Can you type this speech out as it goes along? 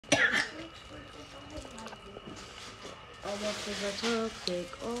I'm up to the topic,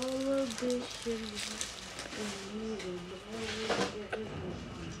 all ambition.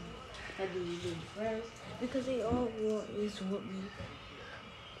 I do even friends because they all want is with me.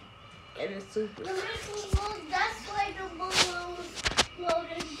 And it's super. That's why the balloon's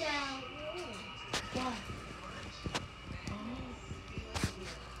floating down. Why?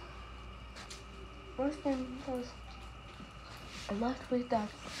 First thing was, I must wait that.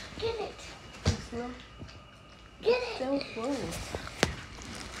 Get it. It's not. Get it. Still full.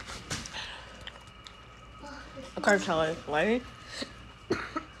 I can't tell it. Why?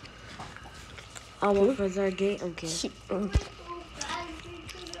 I won't press our gate. Okay.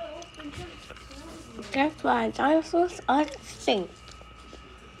 That's why dinosaurs are extinct.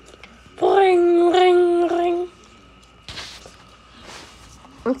 Ring, ring, ring.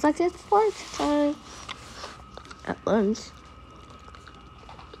 Looks like it's lunchtime. At lunch.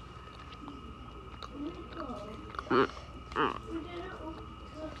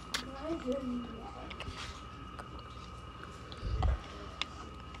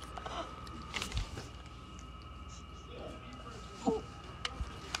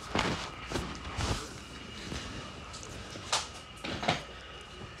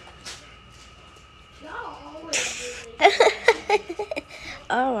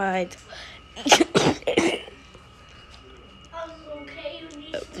 All right.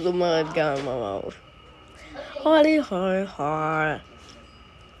 The mud got in my mouth. Hardy, hard, hard.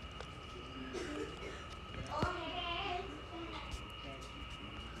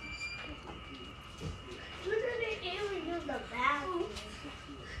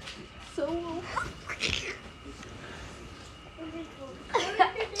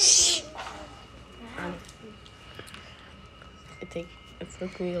 It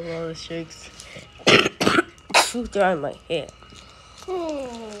took me a lot of shakes to dry my hair.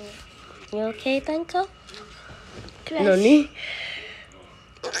 You okay, Danko? Nani?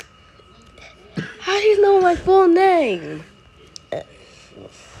 How do you know my full name?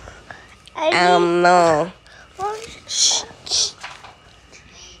 No. Shh.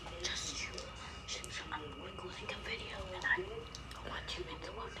 Just you. I'm recording a video and I want you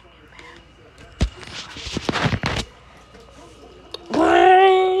interrupting me, man.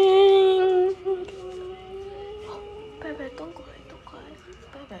 Baby, don't cry.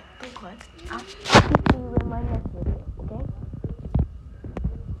 Baby, don't cry. I'll keep you in my next video, okay?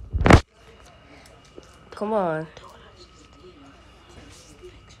 Come on.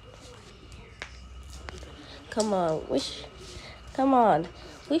 Come on.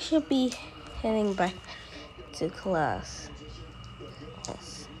 We should be heading back to class.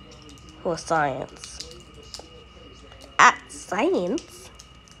 Yes. For science. At science?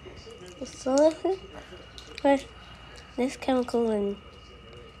 So put this chemical in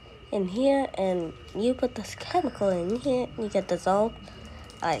here, and you put this chemical in here, you get dissolved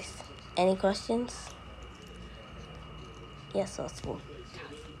ice. Any questions? Yes, Oswald.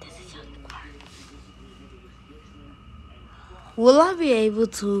 This is your part. Will I be able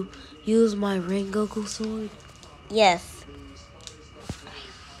to use my Rengoku sword? Yes.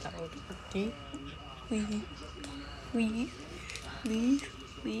 Please.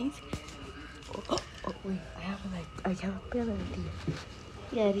 Oh, wait, I have a better idea.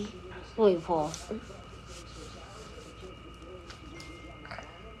 Daddy. Wait, pause.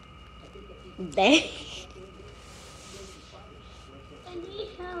 Dang. I need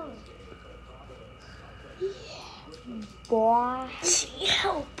help. Boy.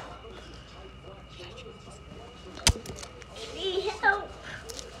 Help. I need help.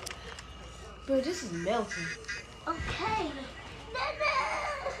 Bro, this is melting. Okay.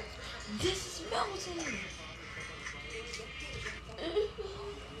 This is melting.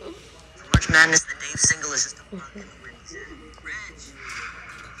 March Madness, the Dave single is just a fucking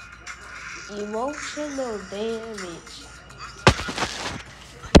Emotional damage.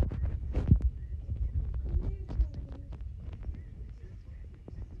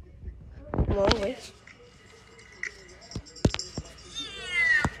 Come on, wait.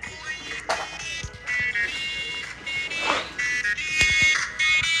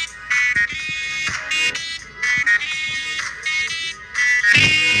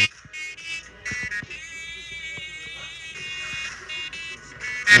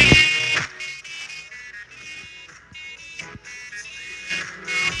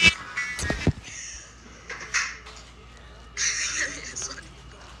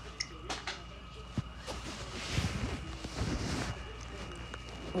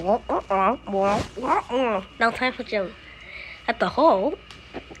 Now time for Jim at the hole.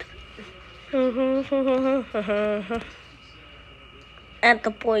 At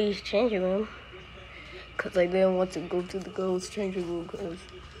the boys' changing room. Because I didn't want to go to the girls' changing room because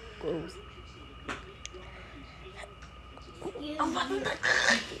clothes.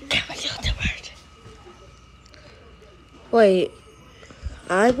 Wait,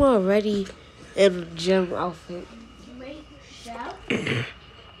 I'm already in the gym outfit.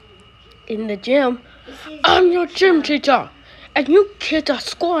 In the gym, I'm your gym teacher, and you kids are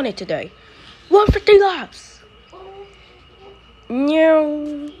scoring it today. 150 laps.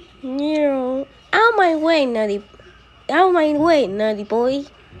 No, no. Out my way, nutty. Out my way, nutty boy.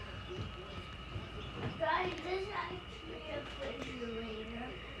 Guys, this is actually a refrigerator.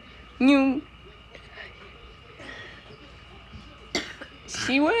 You.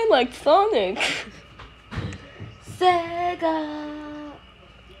 She went like Sonic. Sega.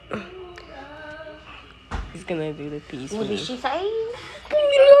 He's gonna do the piece. What did she say?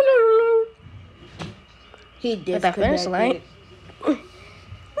 He At the finish line. disconnected.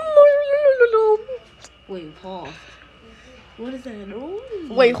 Wait, pause. What is that noise?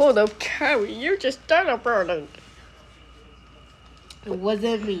 Wait, hold up, Carrie. You just started burning. It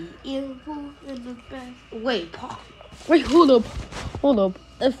wasn't me. Evil in the back. Wait, pause. Wait, hold up. Hold up.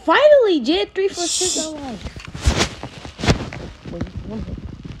 And finally, J346 alive. Wait, hold up.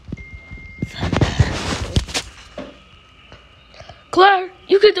 Claire,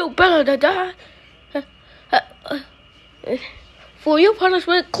 you can do better than that. For your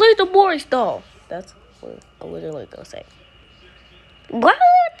punishment, clean the boys' doll. That's what I was literally gonna say. What?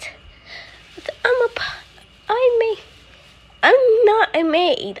 I'm not a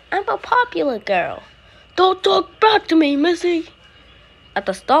maid. I'm a popular girl. Don't talk back to me, Missy. At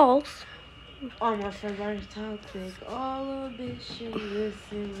the stalls. All my friends are toxic. All ambitious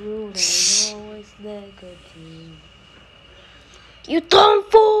and rude and always negative. You dumb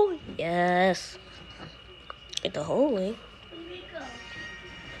fool. Yes. Get the holy.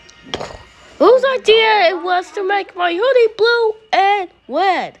 Whose idea it was to make my hoodie blue and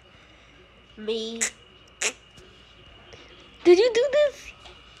red? Me. Did you do this?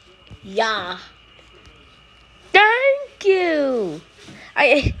 Yeah. Thank you.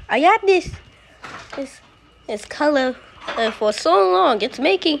 I had this color for so long. It's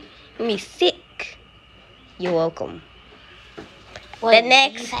making me sick. You're welcome. What The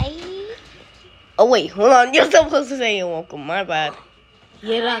next. Oh wait, hold on. You're supposed to say you're welcome. My bad.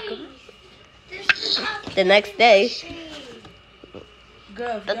 You're welcome. The next day.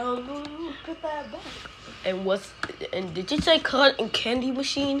 Girl, if you don't move, put that back. And did you say cotton candy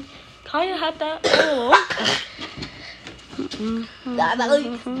machine? Kinda had that all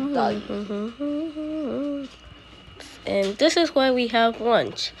along. And this is where we have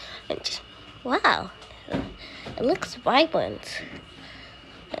lunch. And just, wow, it looks vibrant.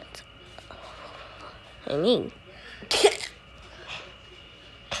 I mean.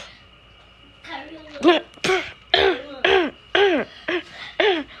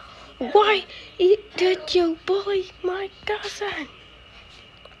 Why did you bully my cousin?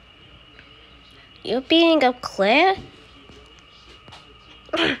 You're beating up Claire?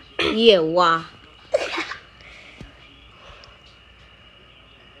 Yeah, why?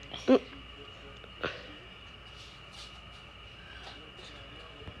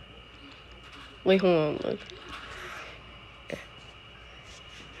 Wait, hold on.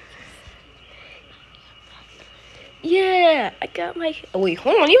 Yeah, I got my. Oh, wait,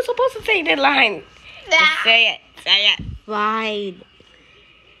 hold on. You're supposed to say that line. Just say it. Say it. Fine.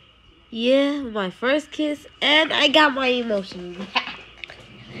 Yeah, my first kiss, and I got my emotions.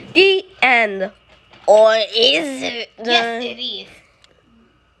 The end. Or is it? Yes, it is.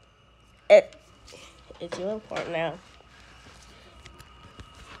 It's your part now.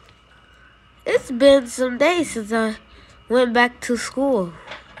 It's been some days since I went back to school.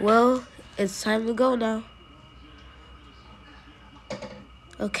 Well, it's time to go now.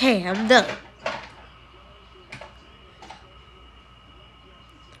 Okay, I'm done.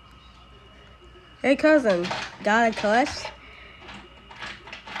 Hey, cousin. Got a crush?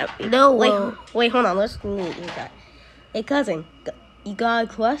 No, well, Wait, hold on. Let's do that. Hey, cousin. You got a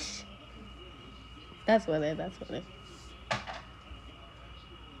crush? That's what it is.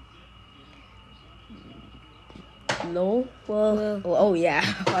 No? Well, oh yeah.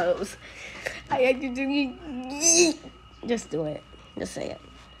 I had to do. Just do it. Just say it.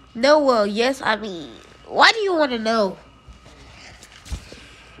 no, well, yes, I mean, why do you want to know?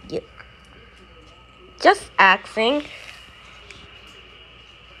 Just asking.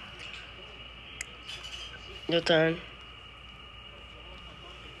 Your turn.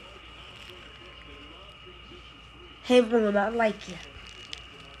 Hey, Mom, I like you.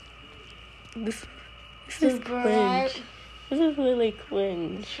 This is cringe. This is really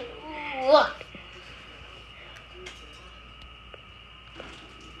cringe. Look.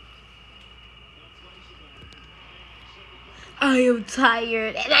 I am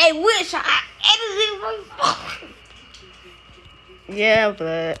tired and I wish I edited my phone. Yeah,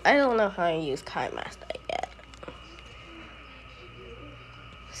 but I don't know how to use KineMaster yet.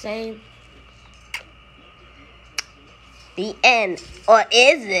 Same. The end. Or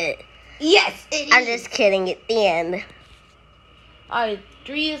is it? Yes, it is. I'm just kidding. It's the end. Alright,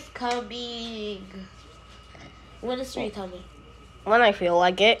 3 is coming. When is 3 coming? When I feel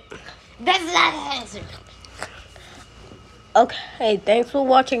like it. That's not an answer. Okay, thanks for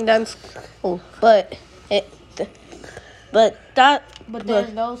watching Dance School. But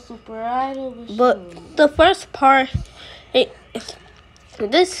there's no super idol. But the first part,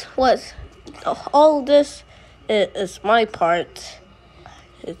 this was all this is my part.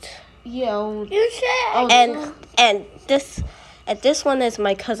 Yeah. You said. And this one is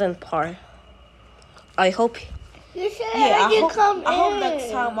my cousin part. I hope. You said Yeah, you come in. I hope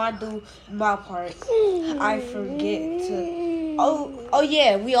next time I do my part, I forget to. Oh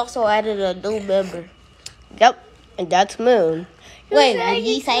yeah, we also added a new member. Yep, and that's Moon. Wait, said what did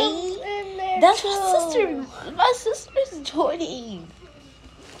you he say? come in there That's too. my sister. My sister's joining.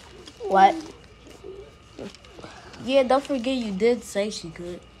 What? Yeah, don't forget you did say she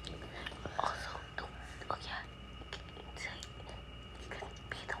could.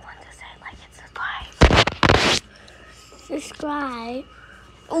 Subscribe.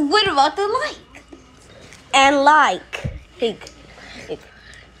 What about the like? And like.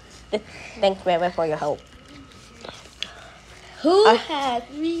 Thanks, Mary, for your help. Who had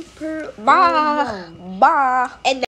me per? Bye. Bye. And